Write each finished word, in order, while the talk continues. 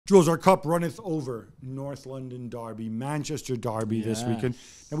Jules, our cup runneth over. North London derby, Manchester derby this weekend.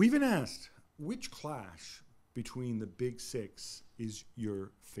 Now, we've been asked, which clash between the big six is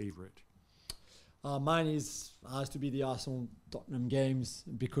your favourite? Mine has to be the Arsenal-Tottenham games,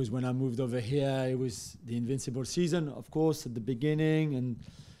 because when I moved over here, it was the invincible season, of course, at the beginning,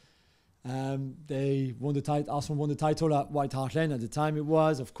 and they won the title. Arsenal won the title at White Hart Lane at the time. It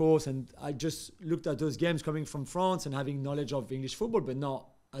was, of course, and I just looked at those games coming from France and having knowledge of English football, but not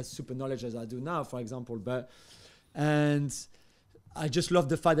as super knowledge as I do now, for example. And I just love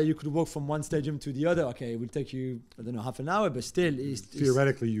the fact that you could walk from one stadium to the other. Okay, it will take you, I don't know, half an hour, but still.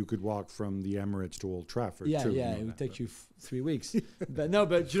 Theoretically, you could walk from the Emirates to Old Trafford, yeah, too. Yeah, it would take you 3 weeks. But you know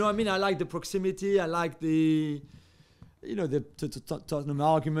what I mean? I like the proximity. I like the Tottenham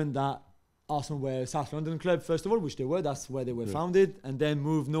argument that Arsenal were a South London club, first of all, which they were. That's where they were founded. And then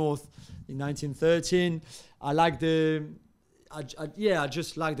moved north in 1913. I like I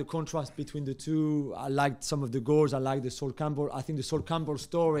just like the contrast between the two. I liked some of the goals. I like the Sol Campbell. I think the Sol Campbell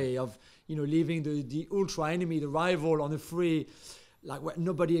story of, leaving the ultra enemy, the rival, on a free, like where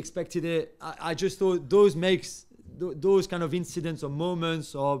nobody expected it. I just thought those kind of incidents or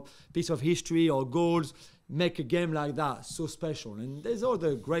moments or piece of history or goals make a game like that so special. And there's all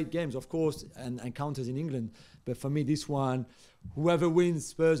the great games, of course, and encounters in England. But for me, this one, whoever wins,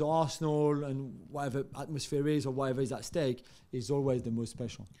 Spurs or Arsenal, and whatever atmosphere is or whatever is at stake, is always the most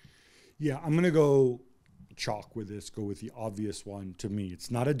special. Yeah, I'm going to go chalk with this, go with the obvious one to me.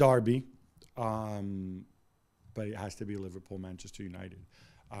 It's not a derby, but it has to be Liverpool, Manchester United.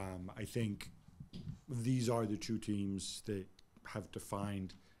 I think these are the two teams that have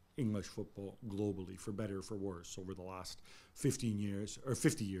defined English football globally, for better or for worse, over the last 15 years, or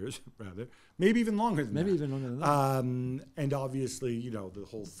 50 years, rather. Maybe even longer than that. Maybe even longer than that. And obviously, the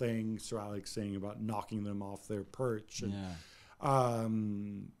whole thing Sir Alex saying about knocking them off their perch.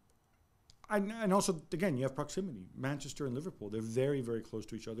 And, and also, again, you have proximity. Manchester and Liverpool, they're very, very close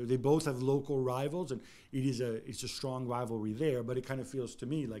to each other. They both have local rivals, and it's a strong rivalry there, but it kind of feels to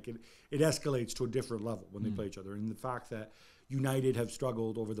me like it escalates to a different level when they play each other. And the fact that United have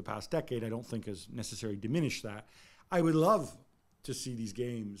struggled over the past decade, I don't think has necessarily diminished that. I would love to see these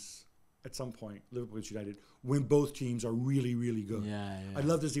games at some point, Liverpool and United, when both teams are really, really good. I'd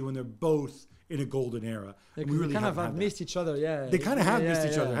love to see when they're both in a golden era. They really kind of have missed each other, They kind of have missed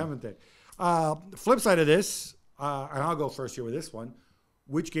each other, haven't they? Flip side of this, and I'll go first here with this one,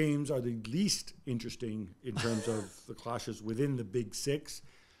 which games are the least interesting in terms of the clashes within the big six?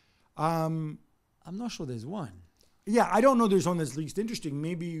 I'm not sure there's one. Yeah, I don't know there's one that's least interesting.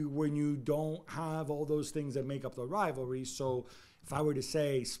 Maybe when you don't have all those things that make up the rivalry. So if I were to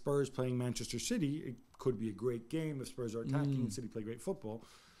say Spurs playing Manchester City, it could be a great game if Spurs are attacking and City play great football.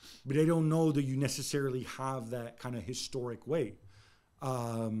 But I don't know that you necessarily have that kind of historic weight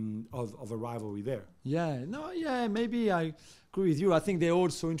of a rivalry there. Maybe I agree with you. I think they're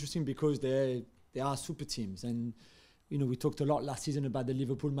all so interesting because they are super teams. And, we talked a lot last season about the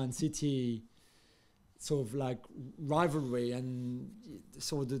Liverpool-Man City sort of like rivalry, and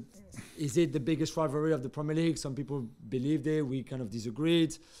so is it the biggest rivalry of the Premier League? Some people believed it. We kind of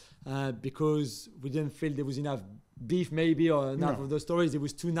disagreed because we didn't feel there was enough beef, maybe, or enough of those stories. It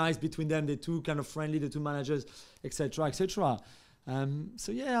was too nice between them. They're too kind of friendly, the two managers, etc., etc. I'm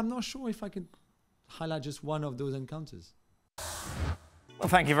not sure if I could highlight just one of those encounters. Well,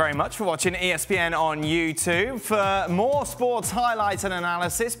 thank you very much for watching ESPN on YouTube. For more sports highlights and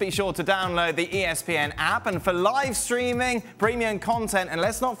analysis, be sure to download the ESPN app. And for live streaming, premium content, and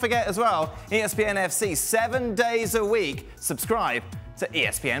let's not forget as well, ESPN FC 7 days a week. Subscribe to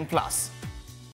ESPN+.